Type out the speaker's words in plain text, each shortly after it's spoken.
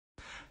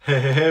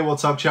Hey,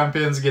 what's up,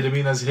 champions?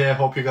 Gediminas here.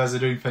 Hope you guys are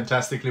doing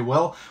fantastically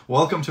well.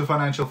 Welcome to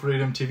Financial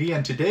Freedom TV,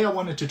 and today I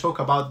wanted to talk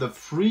about the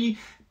 3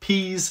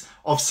 P's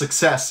of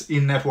success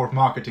in network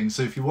marketing.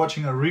 So if you're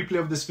watching a replay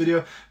of this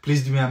video,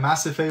 please do me a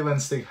massive favor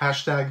and stick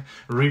hashtag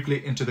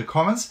replay into the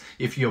comments.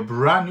 If you're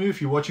brand new,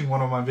 if you're watching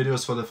one of my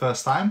videos for the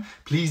first time,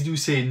 please do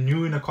say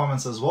new in the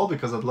comments as well,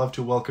 because I'd love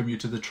to welcome you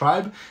to the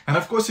tribe. And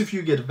of course, if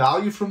you get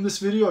value from this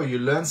video or you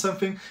learn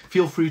something,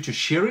 feel free to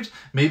share it.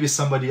 Maybe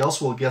somebody else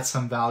will get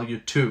some value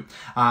too.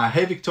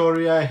 Hey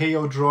Victoria, hey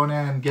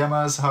Odrona and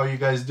Gemas, how are you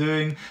guys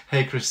doing?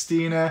 Hey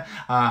Christina,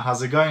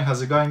 how's it going?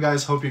 How's it going,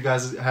 guys? Hope you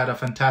guys had a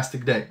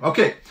fantastic day.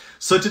 Okay,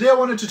 so today I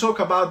wanted to talk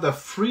about the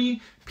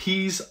 3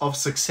 P's of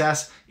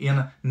success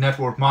in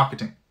network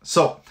marketing.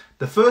 So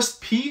the first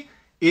P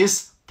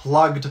is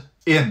plugged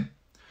in.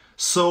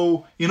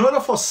 So in order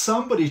for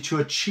somebody to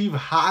achieve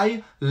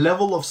high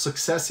level of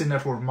success in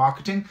network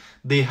marketing,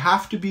 they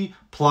have to be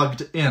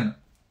plugged in.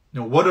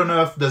 You know, what on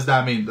earth does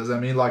that mean? Does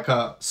that mean like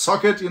a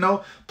socket,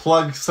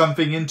 plug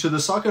something into the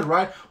socket,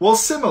 right? Well,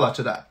 similar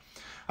to that.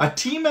 A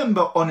team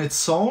member on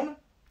its own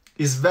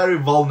is very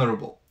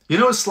vulnerable.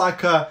 It's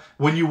like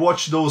when you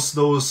watch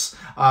those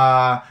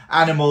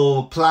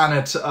Animal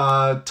Planet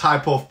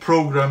type of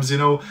programs,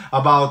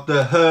 about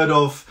the herd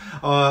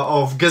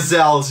of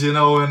gazelles,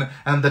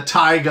 and the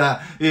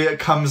tiger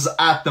comes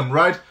at them,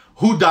 right?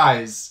 Who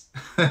dies?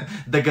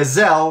 The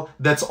gazelle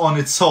that's on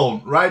its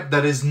own, right?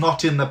 That is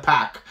not in the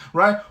pack,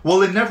 right?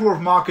 Well, in network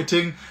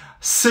marketing,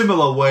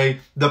 similar way,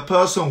 the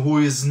person who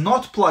is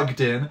not plugged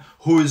in,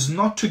 who is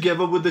not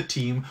together with the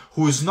team,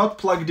 who is not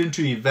plugged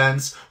into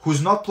events,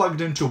 who's not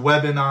plugged into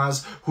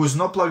webinars, who's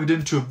not plugged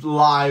into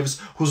lives,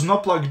 who's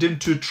not plugged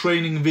into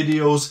training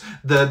videos,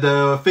 the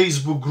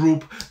Facebook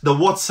group, the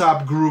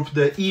WhatsApp group,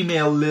 the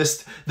email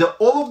list,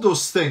 all of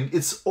those things,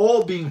 it's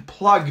all being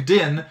plugged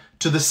in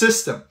to the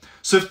system.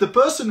 So if the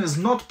person is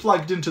not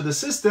plugged into the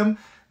system,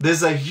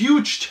 there's a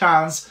huge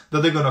chance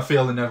that they're going to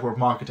fail in network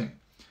marketing.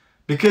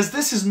 Because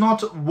this is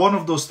not one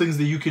of those things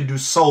that you can do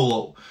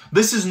solo.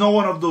 This is not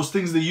one of those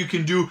things that you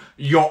can do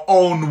your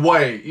own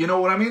way. You know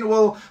what I mean?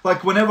 Well,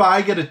 like whenever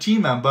I get a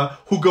team member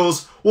who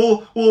goes,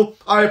 well,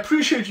 I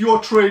appreciate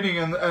your training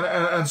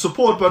and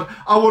support, but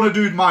I want to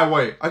do it my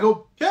way. I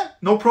go, yeah,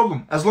 no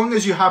problem. As long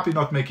as you're happy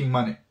not making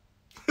money.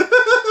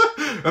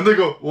 And they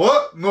go,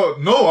 what? No,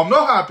 I'm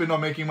not happy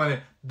not making money.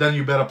 Then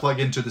you better plug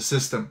into the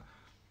system.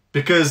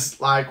 Because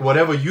like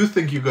whatever you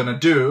think you're going to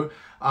do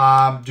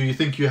you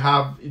think you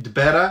have it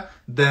better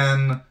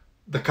than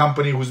the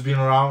company who's been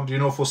around,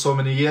 for so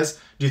many years?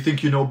 Do you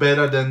think you know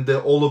better than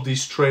all of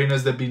these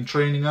trainers that have been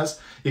training us,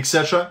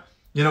 etc.?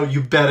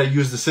 You better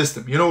use the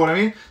system. You know what I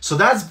mean? So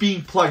that's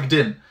being plugged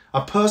in.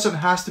 A person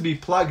has to be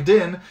plugged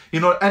in,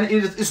 and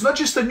it's not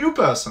just a new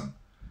person.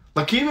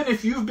 Like even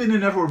if you've been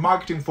in network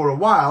marketing for a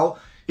while,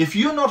 if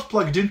you're not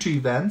plugged into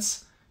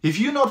events, if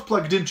you're not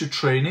plugged into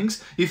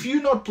trainings, if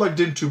you're not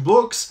plugged into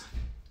books,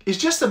 it's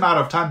just a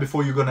matter of time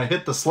before you're going to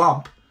hit the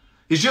slump.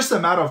 It's just a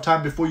matter of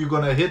time before you're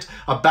going to hit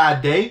a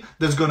bad day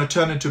that's going to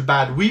turn into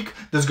bad week,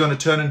 that's going to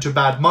turn into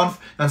bad month,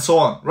 and so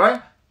on,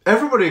 right?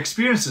 Everybody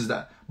experiences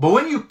that. But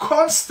when you're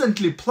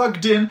constantly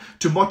plugged in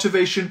to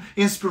motivation,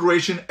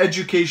 inspiration,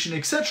 education,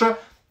 etc.,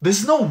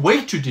 there's no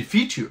way to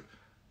defeat you.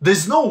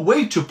 There's no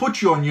way to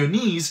put you on your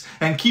knees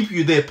and keep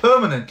you there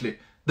permanently.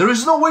 There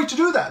is no way to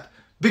do that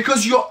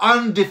because you're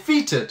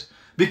undefeated,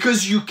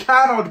 because you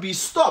cannot be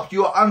stopped.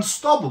 You are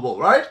unstoppable,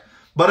 right?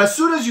 But as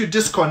soon as you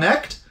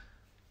disconnect,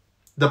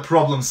 the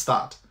problems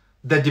start,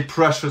 the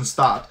depression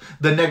start,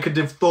 the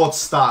negative thoughts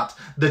start,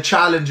 the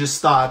challenges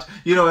start,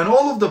 and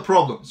all of the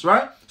problems,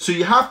 right? So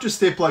you have to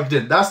stay plugged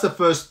in. That's the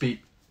first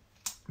P.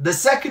 The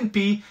second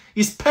P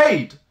is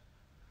paid.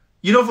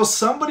 For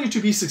somebody to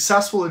be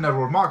successful in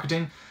network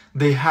marketing,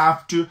 they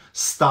have to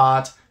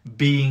start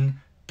being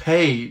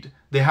paid.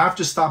 They have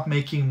to start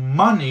making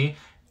money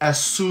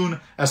as soon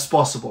as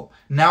possible.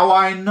 Now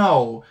I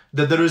know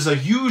that there is a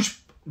huge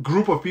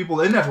group of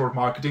people in network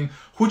marketing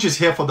who just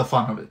here for the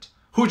fun of it,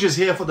 who just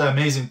here for the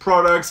amazing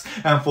products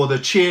and for the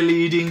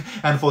cheerleading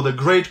and for the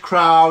great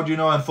crowd,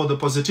 and for the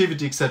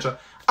positivity, etc.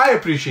 I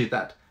appreciate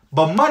that,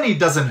 but money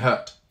doesn't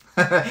hurt.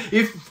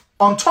 If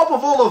on top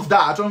of all of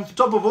that, on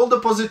top of all the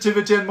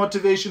positivity and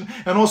motivation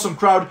and awesome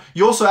crowd,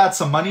 you also add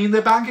some money in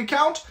their bank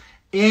account,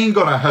 it ain't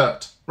gonna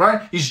hurt,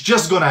 right? It's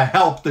just gonna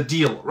help the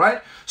deal,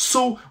 right?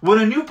 So when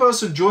a new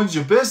person joins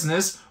your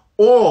business,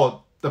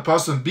 or the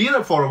person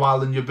being for a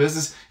while in your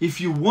business,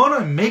 if you want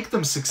to make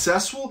them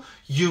successful,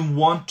 you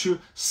want to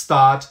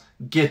start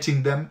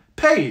getting them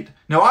paid.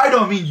 Now, I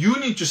don't mean you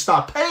need to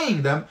start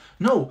paying them.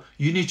 No,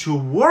 you need to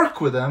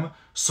work with them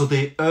so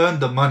they earn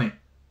the money,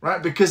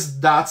 right? Because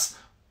that's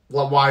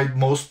why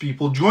most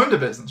people join the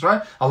business,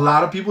 right? A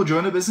lot of people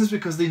join the business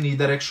because they need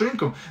that extra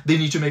income. They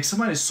need to make some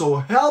money. So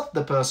help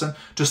the person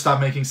to start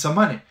making some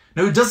money.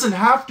 Now, it doesn't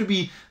have to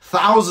be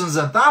thousands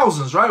and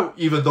thousands, right?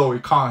 Even though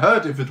it can't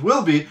hurt if it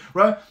will be,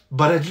 right?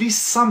 But at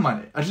least some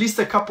money, at least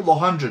a couple of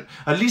hundred,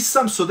 at least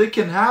some, so they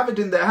can have it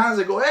in their hands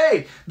and go,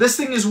 hey, this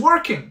thing is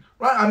working,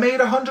 right? I made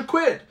 100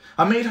 quid.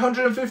 I made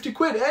 150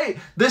 quid. Hey,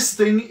 this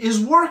thing is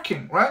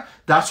working, right?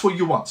 That's what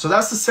you want. So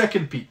that's the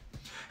second P.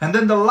 And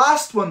then the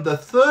last one, the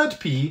third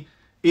P,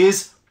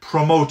 is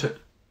promoted.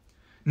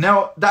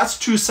 Now, that's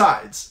two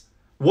sides.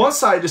 One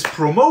side is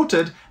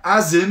promoted,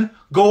 as in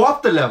go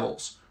up the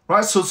levels,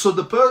 right? So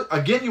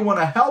again, you want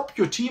to help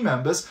your team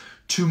members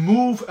to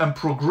move and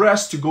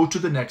progress to go to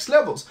the next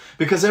levels.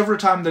 Because every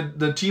time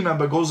the team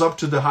member goes up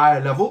to the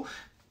higher level,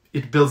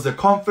 it builds their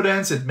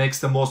confidence, it makes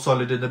them more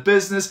solid in the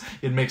business,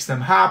 it makes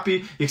them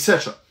happy,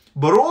 etc.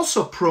 But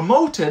also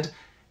promoted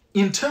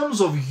in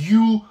terms of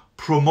you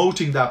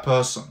promoting that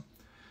person.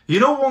 You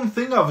know, one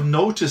thing I've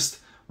noticed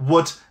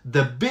what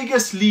the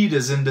biggest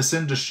leaders in this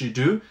industry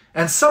do,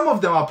 and some of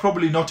them are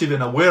probably not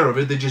even aware of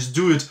it, they just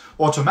do it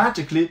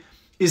automatically,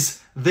 is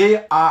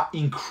they are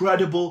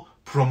incredible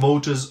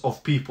promoters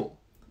of people.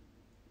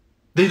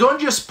 They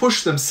don't just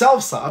push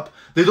themselves up.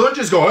 They don't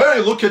just go, hey,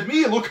 look at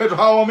me, look at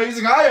how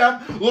amazing I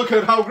am, look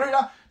at how great I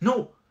am.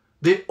 No,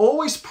 they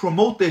always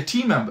promote their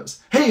team members.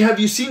 Hey, have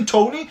you seen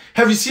Tony?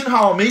 Have you seen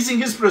how amazing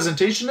his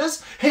presentation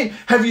is? Hey,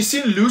 have you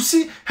seen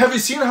Lucy? Have you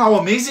seen how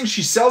amazing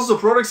she sells the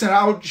products and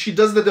how she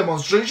does the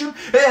demonstration?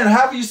 Hey, and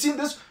have you seen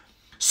this?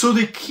 So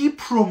they keep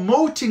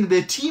promoting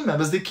their team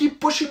members. They keep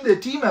pushing their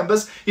team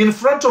members in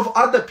front of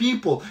other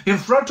people, in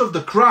front of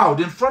the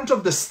crowd, in front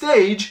of the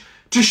stage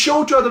to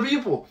show to other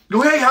people.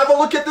 Go, hey, have a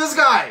look at this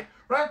guy,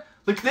 right?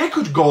 Like, they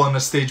could go on a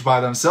stage by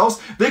themselves.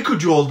 They could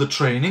do all the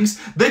trainings.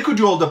 They could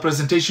do all the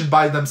presentation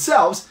by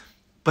themselves.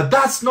 But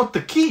that's not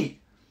the key.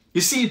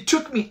 You see, it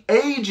took me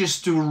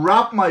ages to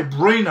wrap my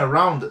brain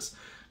around this.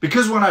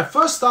 Because when I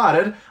first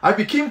started, I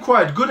became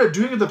quite good at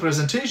doing the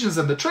presentations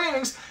and the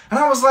trainings. And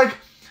I was like,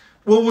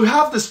 well, we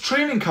have this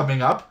training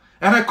coming up.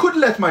 And I could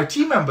let my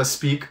team members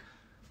speak,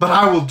 but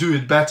I will do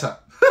it better.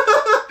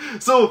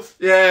 So,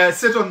 yeah,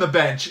 sit on the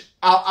bench.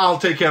 I'll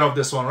take care of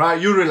this one,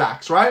 right? You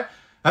relax, right?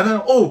 And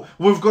then, oh,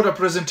 we've got a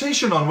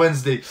presentation on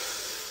Wednesday.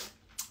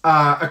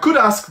 I could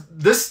ask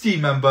this team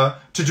member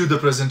to do the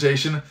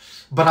presentation,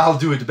 but I'll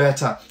do it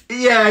better.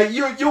 Yeah,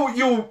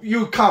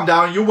 you calm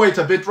down, you wait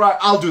a bit, right?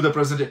 I'll do the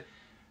presentation.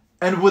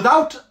 And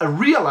without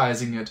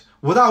realizing it,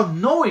 without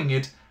knowing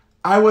it,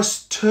 I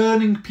was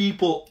turning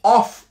people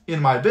off in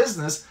my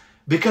business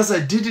because I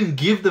didn't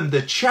give them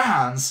the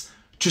chance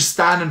to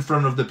stand in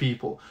front of the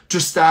people, to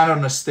stand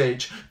on a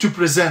stage, to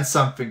present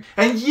something.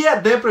 And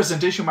yet their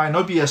presentation might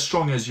not be as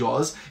strong as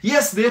yours.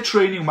 Yes, their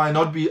training might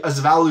not be as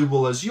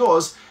valuable as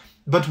yours.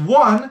 But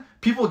one,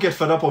 people get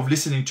fed up of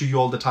listening to you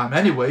all the time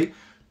anyway.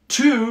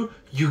 Two,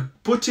 you're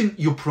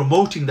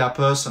promoting that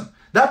person.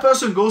 That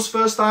person goes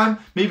first time,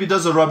 maybe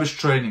does a rubbish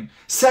training.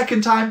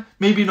 Second time,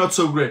 maybe not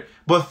so great.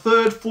 But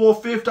third,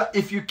 fourth, fifth,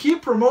 if you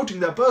keep promoting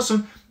that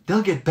person,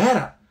 they'll get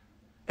better.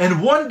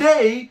 And one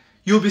day,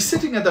 you'll be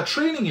sitting at the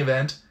training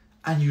event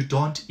and you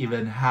don't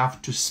even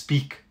have to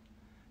speak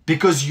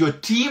because your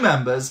team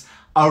members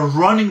are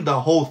running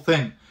the whole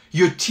thing.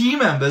 Your team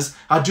members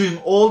are doing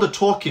all the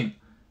talking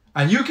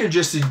and you can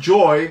just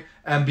enjoy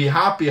and be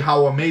happy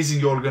how amazing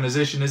your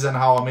organization is and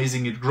how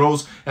amazing it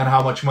grows and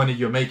how much money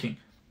you're making.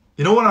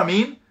 You know what I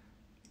mean?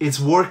 It's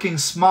working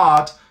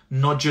smart,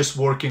 not just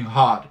working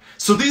hard.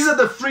 So these are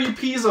the 3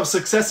 P's of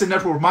success in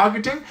network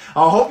marketing.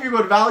 I hope you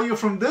got value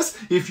from this.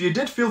 If you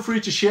did, feel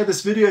free to share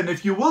this video. And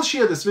if you will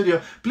share this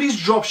video,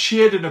 please drop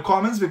shared in the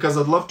comments because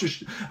I'd love to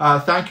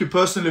thank you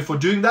personally for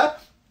doing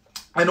that.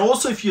 And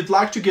also, if you'd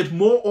like to get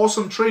more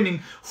awesome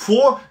training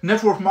for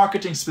network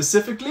marketing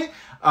specifically,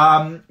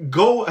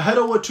 head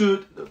over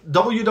to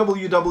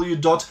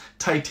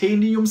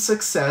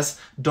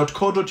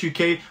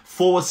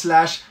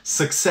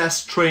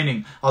www.titaniumsuccess.co.uk/success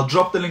training. I'll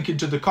drop the link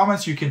into the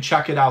comments. You can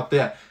check it out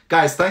there.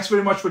 Guys, thanks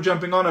very much for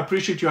jumping on. I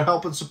appreciate your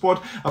help and support.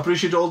 I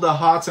appreciate all the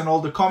hearts and all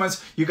the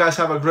comments. You guys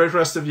have a great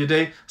rest of your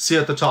day. See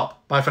you at the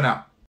top. Bye for now.